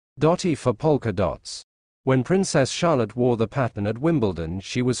Dotty for polka dots. When Princess Charlotte wore the pattern at Wimbledon,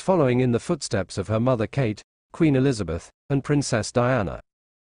 she was following in the footsteps of her mother Kate, Queen Elizabeth, and Princess Diana.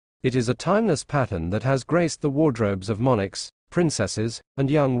 It is a timeless pattern that has graced the wardrobes of monarchs, princesses, and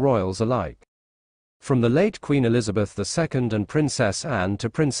young royals alike. From the late Queen Elizabeth II and Princess Anne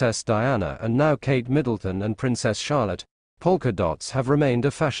to Princess Diana and now Kate Middleton and Princess Charlotte, polka dots have remained a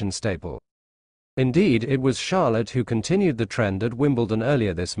fashion staple. Indeed, it was Charlotte who continued the trend at Wimbledon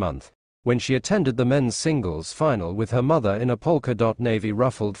earlier this month, when she attended the men's singles final with her mother in a polka dot navy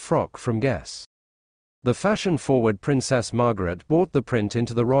ruffled frock from Guess. The fashion-forward Princess Margaret brought the print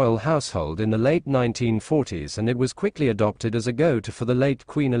into the royal household in the late 1940s, and it was quickly adopted as a go-to for the late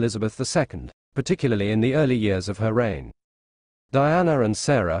Queen Elizabeth II, particularly in the early years of her reign. Diana and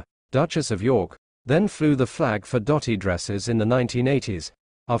Sarah, Duchess of York, then flew the flag for dotty dresses in the 1980s,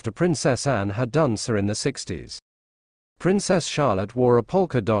 after Princess Anne had done so in the 60s. Princess Charlotte wore a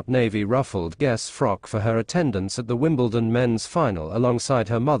polka dot navy ruffled Guess frock for her attendance at the Wimbledon men's final alongside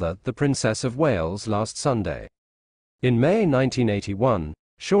her mother, the Princess of Wales, last Sunday. In May 1981,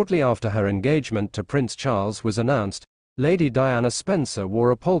 shortly after her engagement to Prince Charles was announced, Lady Diana Spencer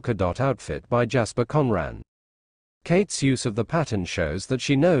wore a polka dot outfit by Jasper Conran. Kate's use of the pattern shows that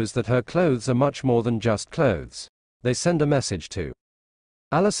she knows that her clothes are much more than just clothes. They send a message too.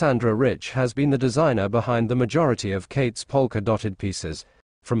 Alessandra Rich has been the designer behind the majority of Kate's polka-dotted pieces,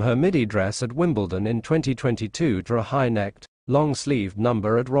 from her Midi dress at Wimbledon in 2022 to a high-necked, long-sleeved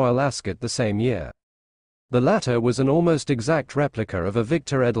number at Royal Ascot the same year. The latter was an almost exact replica of a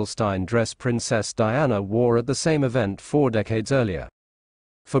Victor Edelstein dress Princess Diana wore at the same event 4 decades earlier.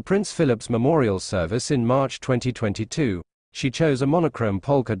 For Prince Philip's memorial service in March 2022, she chose a monochrome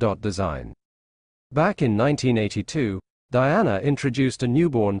polka dot design. Back in 1982, Diana introduced a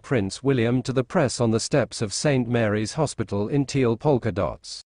newborn Prince William to the press on the steps of St. Mary's Hospital in teal polka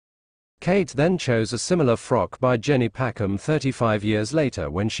dots. Kate then chose a similar frock by Jenny Packham 35 years later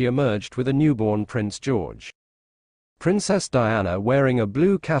when she emerged with a newborn Prince George. Princess Diana wearing a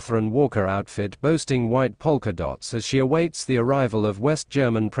blue Catherine Walker outfit boasting white polka dots as she awaits the arrival of West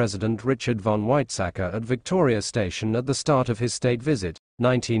German President Richard von Weizsäcker at Victoria Station at the start of his state visit,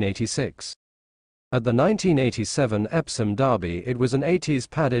 1986. At the 1987 Epsom Derby, it was an 80s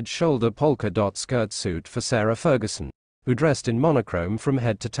padded shoulder polka dot skirt suit for Sarah Ferguson, who dressed in monochrome from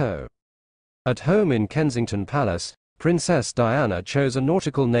head to toe. At home in Kensington Palace, Princess Diana chose a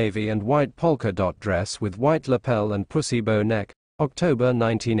nautical navy and white polka dot dress with white lapel and pussy bow neck, October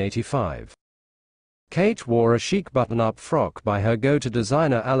 1985. Kate wore a chic button-up frock by her go-to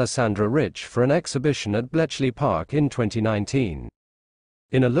designer Alessandra Rich for an exhibition at Bletchley Park in 2019.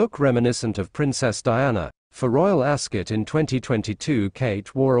 In a look reminiscent of Princess Diana, for Royal Ascot in 2022,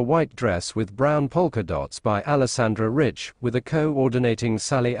 Kate wore a white dress with brown polka dots by Alessandra Rich with a coordinating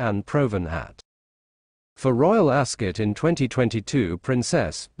Sally Ann Provan hat. For Royal Ascot in 2022,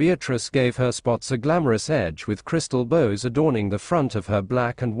 Princess Beatrice gave her spots a glamorous edge with crystal bows adorning the front of her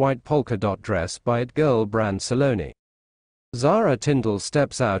black and white polka dot dress by It Girl brand Saloni. Zara Tindall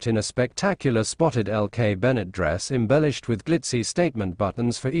steps out in a spectacular spotted LK Bennett dress embellished with glitzy statement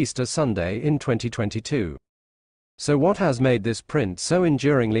buttons for Easter Sunday in 2022. So what has made this print so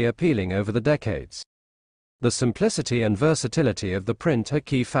enduringly appealing over the decades? The simplicity and versatility of the print are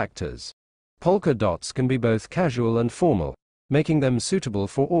key factors. Polka dots can be both casual and formal, making them suitable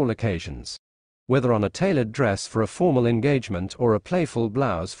for all occasions. Whether on a tailored dress for a formal engagement or a playful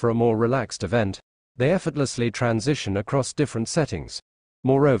blouse for a more relaxed event, they effortlessly transition across different settings.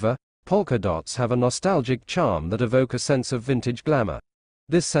 Moreover, polka dots have a nostalgic charm that evoke a sense of vintage glamour.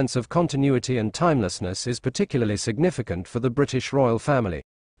 This sense of continuity and timelessness is particularly significant for the British royal family,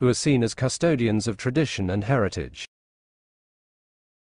 who are seen as custodians of tradition and heritage.